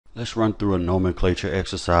Let's run through a nomenclature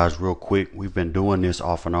exercise real quick. We've been doing this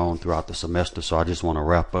off and on throughout the semester, so I just want to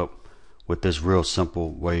wrap up with this real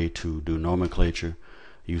simple way to do nomenclature.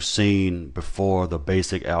 You've seen before the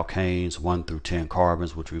basic alkanes, 1 through 10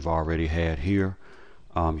 carbons, which we've already had here.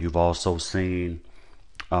 You've also seen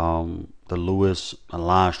the Lewis and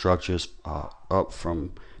line structures up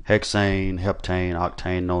from hexane, heptane,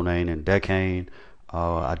 octane, nonane, and decane.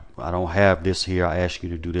 I don't have this here. I asked you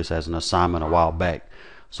to do this as an assignment a while back.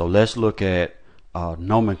 So let's look at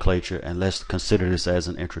nomenclature and let's consider this as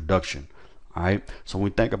an introduction. All right. So when we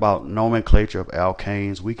think about nomenclature of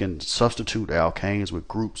alkanes, we can substitute alkanes with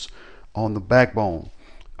groups on the backbone.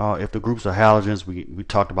 If the groups are halogens, we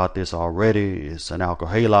talked about this already. It's an alkyl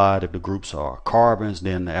halide. If the groups are carbons,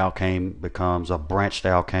 then the alkane becomes a branched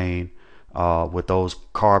alkane, with those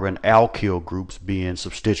carbon alkyl groups being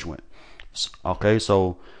substituent. Okay,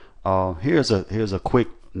 so here's a quick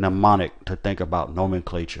mnemonic to think about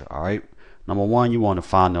nomenclature. All right, number one, you want to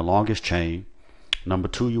find the longest chain. Number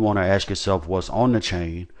two, you want to ask yourself what's on the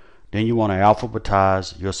chain. Then you want to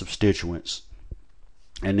alphabetize your substituents,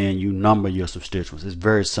 and then you number your substituents. It's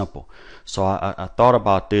very simple. So I thought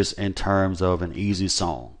about this in terms of an easy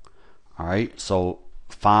song. All right, so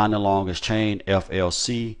find the longest chain,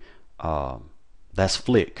 FLC. That's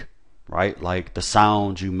flick, right? Like the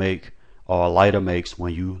sound you make or a lighter makes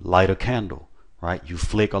when you light a candle, right? You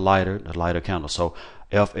flick a lighter to light a candle. So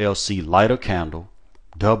FLC, lighter candle.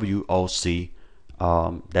 WOC,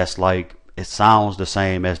 that's like, it sounds the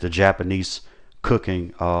same as the Japanese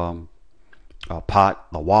cooking pot,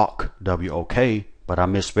 the wok, WOK, but I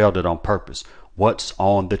misspelled it on purpose. What's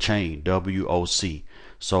on the chain? WOC.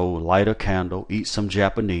 So light a candle, eat some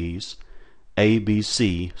Japanese.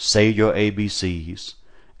 ABC, say your ABCs,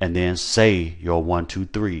 and then say your 1, 2,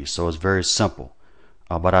 3. So it's very simple.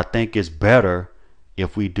 But I think it's better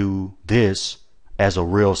if we do this as a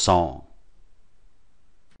real song.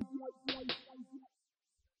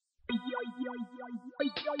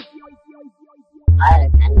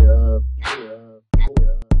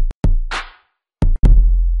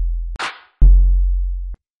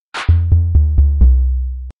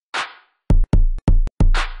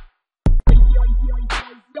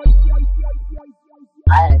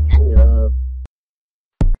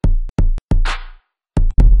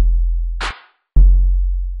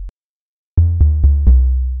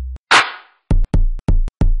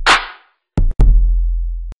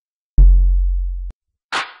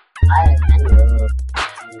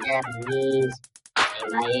 Japanese, say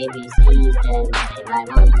my ABCs, then say my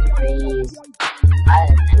 1, 2, 3s. I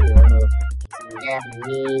can do some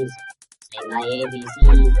Japanese, say my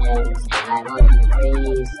ABCs, then say my 1, 2,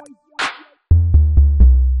 3s.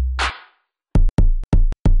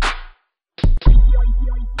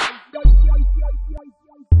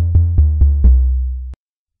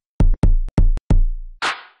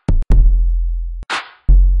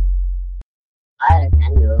 I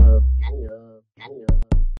can do.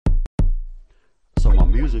 So my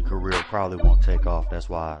music career probably won't take off. That's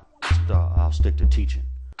why I'll stick to teaching.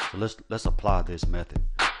 So let's apply this method.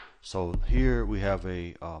 So here we have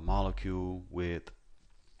a molecule with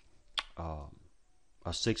a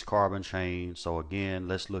 6 carbon chain. So again,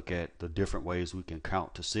 let's look at the different ways we can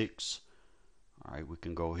count to 6. All right, we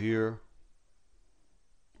can go here,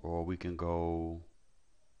 or we can go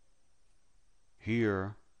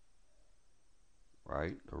here,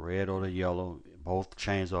 right? The red or the yellow, both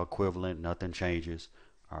chains are equivalent, nothing changes.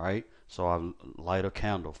 All right, so I light a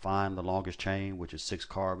candle, find the longest chain, which is 6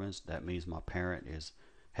 carbons. That means my parent is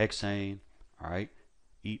hexane. All right,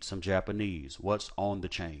 eat some Japanese. What's on the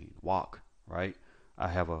chain? Wok, right? I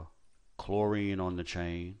have a chlorine on the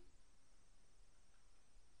chain,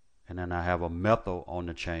 and then I have a methyl on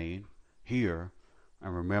the chain here.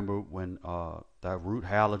 And remember, when that root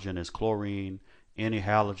halogen is chlorine, any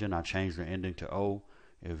halogen, I change the ending to O.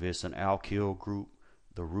 If it's an alkyl group,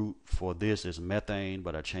 the root for this is methane,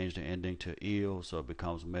 but I change the ending to -il, so it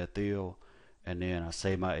becomes methyl. And then I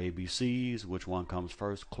say my ABCs, which one comes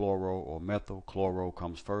first, chloro or methyl. Chloro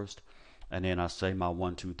comes first. And then I say my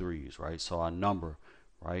 1, 2, 3s, right? So I number,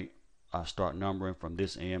 right? I start numbering from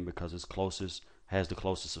this end because it's closest, has the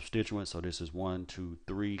closest substituent. So this is 1, 2,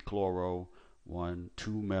 3 chloro, 1,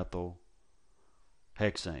 2 methyl,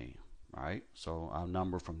 hexane. Right, so I'll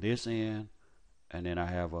number from this end, and then I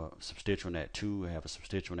have a substituent at 2, I have a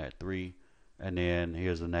substituent at 3, and then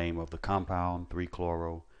here's the name of the compound,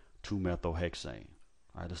 3-chloro, 2-methyl-hexane.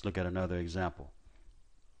 All right, let's look at another example.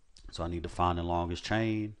 So I need to find the longest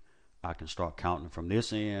chain. I can start counting from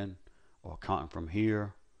this end, or counting from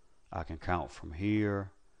here. I can count from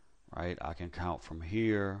here, right? I can count from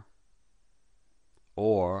here,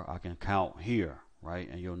 or I can count here, right?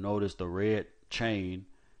 And you'll notice the red chain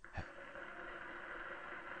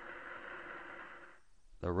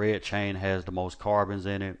has the most carbons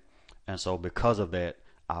in it, and so because of that,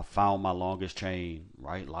 I found my longest chain,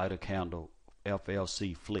 right? Light a candle,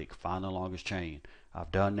 FLC, flick, find the longest chain.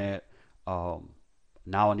 I've done that.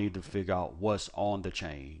 Now I need to figure out what's on the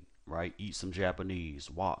chain, right? Eat some Japanese,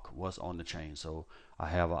 wok, what's on the chain. So I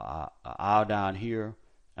have a iodine here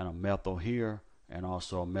and a methyl here and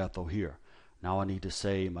also a methyl here. Now I need to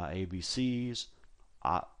say my ABCs.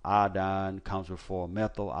 Iodine comes before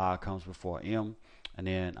methyl, I comes before M, and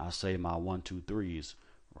then I say my 1, 2, 3s,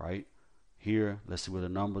 right? Here, let's see what the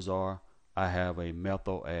numbers are. I have a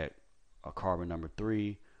methyl at carbon number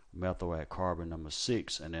 3, methyl at carbon number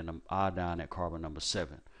 6, and then an iodine at carbon number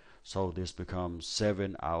 7. So this becomes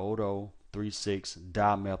 7-iodo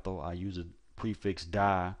 3,6-dimethyl. I use a prefix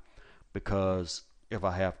di because if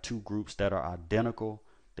I have two groups that are identical,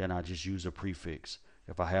 then I just use a prefix.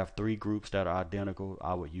 If I have three groups that are identical,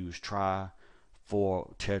 I would use tri,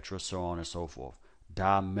 4, tetra, so on and so forth.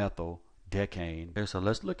 Dimethyl decane. Okay, so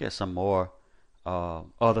let's look at some more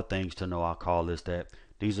other things to know. I call this that.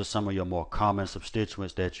 These are some of your more common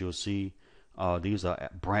substituents that you'll see. These are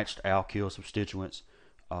branched alkyl substituents.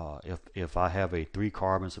 If I have a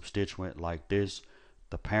 3-carbon substituent like this,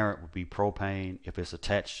 the parent would be propane. If it's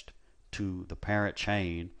attached to the parent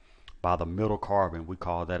chain by the middle carbon, we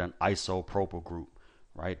call that an isopropyl group,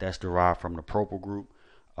 right? That's derived from the propyl group.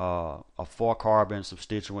 A 4-carbon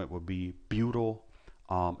substituent would be butyl.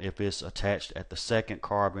 If it's attached at the second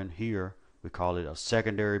carbon here, we call it a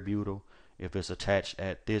secondary butyl. If it's attached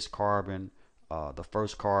at this carbon, the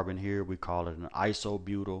first carbon here, we call it an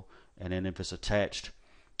isobutyl. And then if it's attached,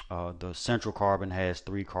 the central carbon has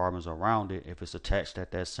 3 carbons around it. If it's attached at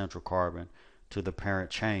that central carbon to the parent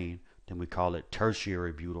chain, then we call it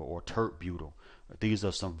tertiary butyl or tert-butyl. These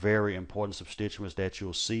are some very important substituents that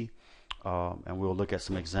you'll see, and we'll look at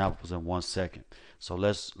some examples in 1 second. So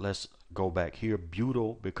let's go back here.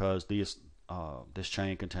 Butyl, because this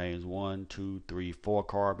chain contains 1, 2, 3, 4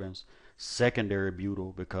 carbons. Secondary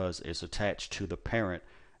butyl because it's attached to the parent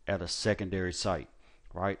at a secondary site,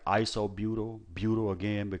 right? Isobutyl, butyl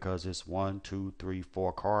again because it's 1, 2, 3,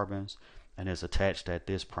 4 carbons and it's attached at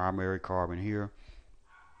this primary carbon here.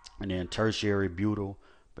 And then tertiary butyl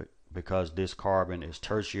because this carbon is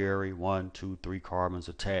tertiary, 1, 2, 3 carbons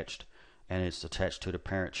attached, and it's attached to the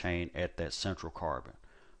parent chain at that central carbon.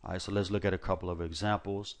 All right, so let's look at a couple of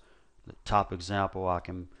examples. The top example, I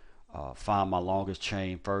can find my longest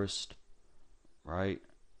chain first, right?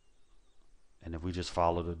 And if we just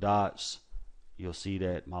follow the dots, you'll see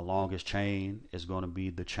that my longest chain is going to be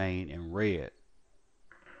the chain in red.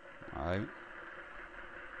 All right.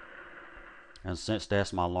 And since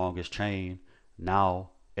that's my longest chain, now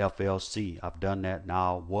FLC, I've done that.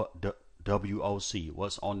 Now what WOC,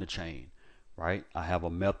 what's on the chain, right? I have a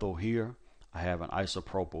methyl here. I have an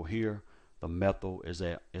isopropyl here. The methyl is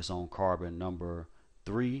on carbon number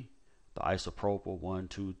 3. The isopropyl 1,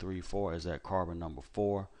 2, 3, 4 is at carbon number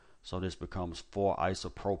 4. So this becomes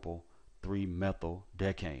 4-isopropyl 3-methyl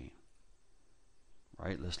decane.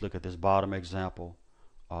 Right? Let's look at this bottom example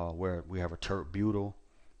where we have a tert-butyl,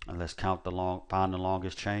 and let's count find the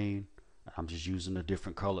longest chain. I'm just using the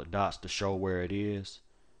different colored dots to show where it is.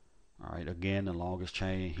 All right. Again, the longest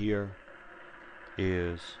chain here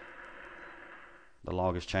is the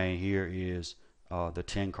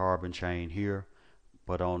 10-carbon chain here.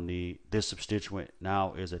 But on this substituent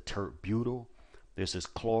now is a tert-butyl. This is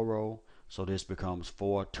chloro, so this becomes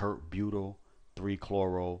 4-tert-butyl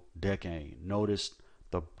 3-chloro-decane. Notice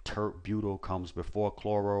the tert-butyl comes before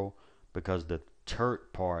chloro because the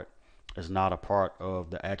tert part is not a part of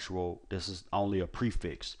the actual. This is only a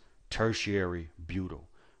prefix, tertiary butyl.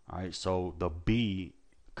 All right, so the B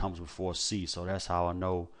comes before C, so that's how I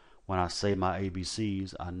know when I say my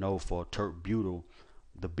ABCs. I know for tert-butyl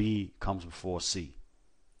the B comes before C.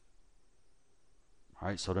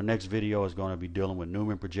 Alright, so the next video is going to be dealing with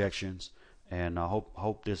Newman projections, and I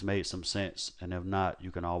hope this made some sense, and if not, you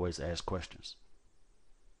can always ask questions.